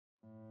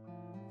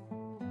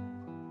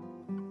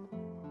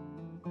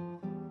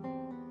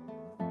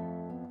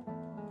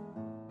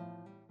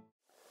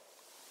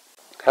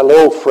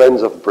Hello,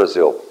 friends of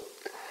Brazil.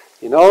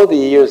 In all the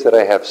years that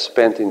I have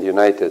spent in the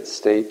United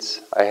States,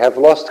 I have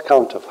lost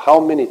count of how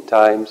many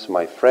times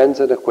my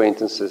friends and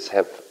acquaintances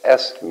have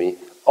asked me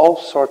all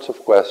sorts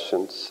of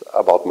questions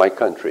about my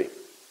country.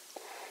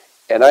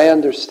 And I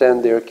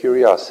understand their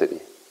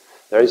curiosity.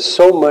 There is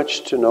so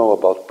much to know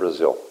about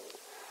Brazil.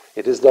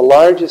 It is the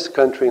largest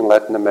country in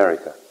Latin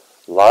America,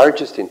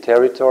 largest in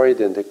territory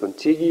than the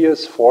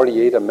contiguous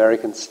 48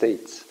 American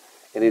states,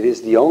 and it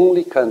is the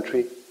only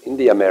country in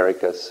the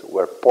Americas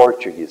where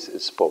Portuguese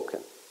is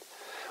spoken.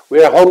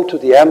 We are home to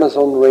the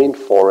Amazon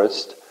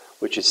rainforest,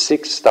 which is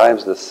 6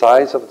 times the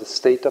size of the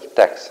state of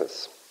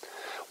Texas.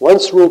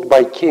 Once ruled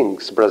by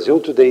kings, Brazil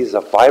today is a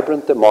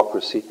vibrant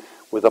democracy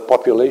with a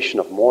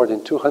population of more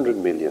than 200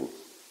 million.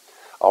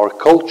 Our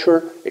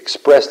culture,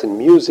 expressed in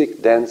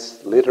music,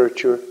 dance,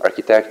 literature,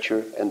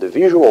 architecture, and the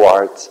visual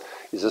arts,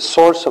 is a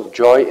source of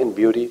joy and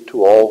beauty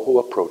to all who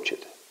approach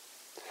it.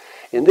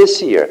 In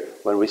this year,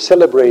 when we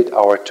celebrate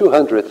our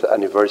 200th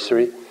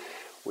anniversary,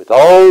 with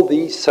all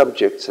these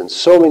subjects and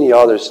so many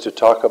others to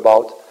talk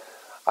about,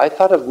 I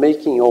thought of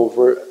making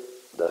over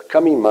the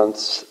coming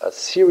months a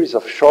series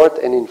of short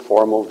and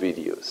informal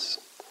videos.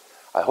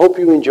 I hope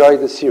you enjoy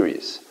the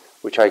series,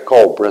 which I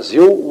call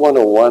Brazil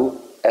 101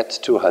 at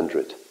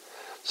 200.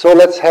 So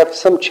let's have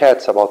some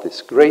chats about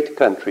this great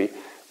country,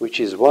 which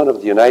is one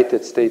of the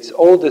United States'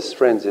 oldest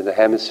friends in the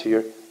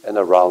hemisphere and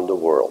around the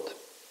world.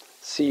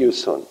 See you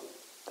soon.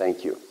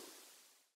 Thank you.